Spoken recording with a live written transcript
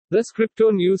This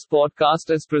crypto news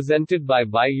podcast is presented by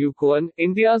Coin,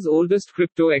 India's oldest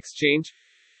crypto exchange.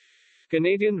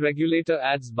 Canadian regulator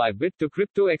adds Bybit to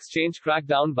crypto exchange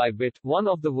crackdown. Bybit, one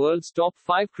of the world's top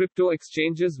 5 crypto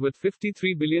exchanges with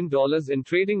 $53 billion in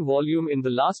trading volume in the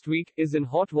last week, is in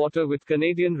hot water with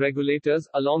Canadian regulators,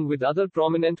 along with other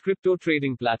prominent crypto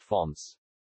trading platforms.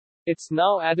 It's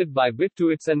now added Bybit to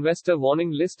its investor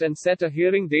warning list and set a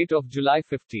hearing date of July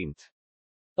 15.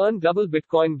 Earn double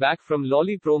Bitcoin back from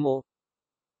Lolli promo.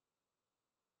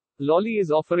 Lolli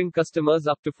is offering customers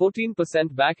up to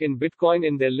 14% back in Bitcoin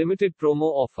in their limited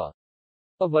promo offer.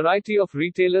 A variety of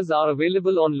retailers are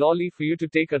available on Lolli for you to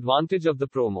take advantage of the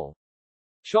promo.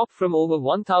 Shop from over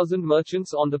 1,000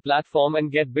 merchants on the platform and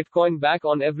get Bitcoin back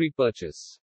on every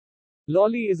purchase.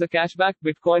 Lolli is a cashback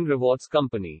Bitcoin rewards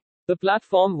company. The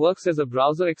platform works as a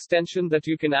browser extension that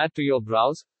you can add to your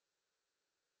browse.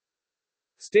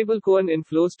 Stablecoin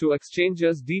inflows to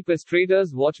exchanges deep as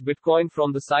traders watch Bitcoin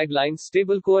from the sidelines.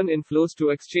 Stablecoin inflows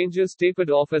to exchanges tapered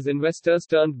off as investors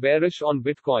turned bearish on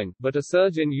Bitcoin, but a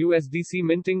surge in USDC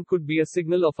minting could be a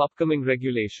signal of upcoming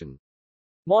regulation.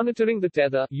 Monitoring the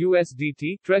Tether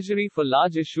USDT treasury for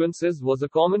large issuances was a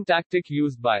common tactic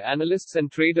used by analysts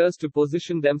and traders to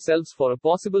position themselves for a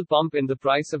possible pump in the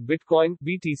price of Bitcoin,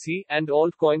 BTC, and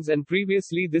altcoins, and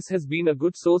previously this has been a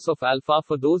good source of alpha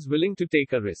for those willing to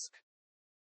take a risk.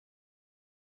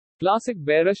 Classic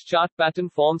bearish chart pattern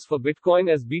forms for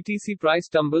Bitcoin as BTC price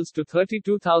tumbles to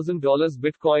 $32,000.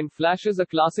 Bitcoin flashes a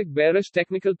classic bearish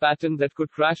technical pattern that could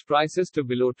crash prices to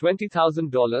below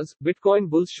 $20,000. Bitcoin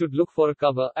bulls should look for a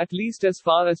cover, at least as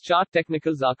far as chart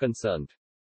technicals are concerned.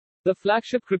 The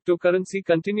flagship cryptocurrency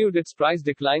continued its price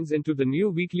declines into the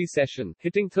new weekly session,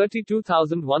 hitting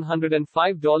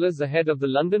 $32,105 ahead of the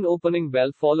London opening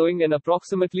bell following an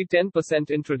approximately 10%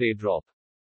 intraday drop.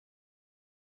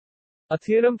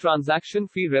 Ethereum transaction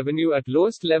fee revenue at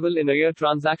lowest level in a year.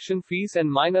 Transaction fees and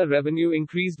miner revenue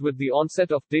increased with the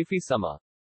onset of DeFi summer.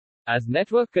 As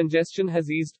network congestion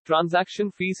has eased, transaction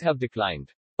fees have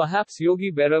declined. Perhaps Yogi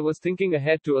Berra was thinking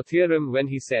ahead to Ethereum when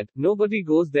he said, "Nobody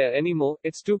goes there anymore,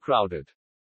 it's too crowded."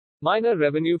 Miner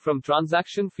revenue from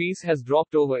transaction fees has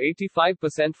dropped over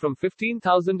 85% from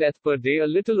 15,000 ETH per day a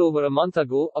little over a month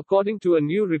ago, according to a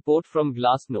new report from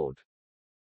Glassnode.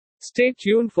 Stay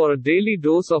tuned for a daily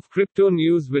dose of crypto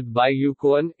news with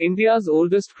Coin, India's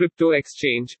oldest crypto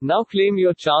exchange. Now claim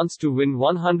your chance to win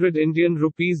 100 Indian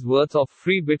rupees worth of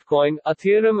free Bitcoin,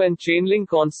 Ethereum and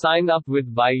Chainlink on sign up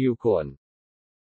with Coin.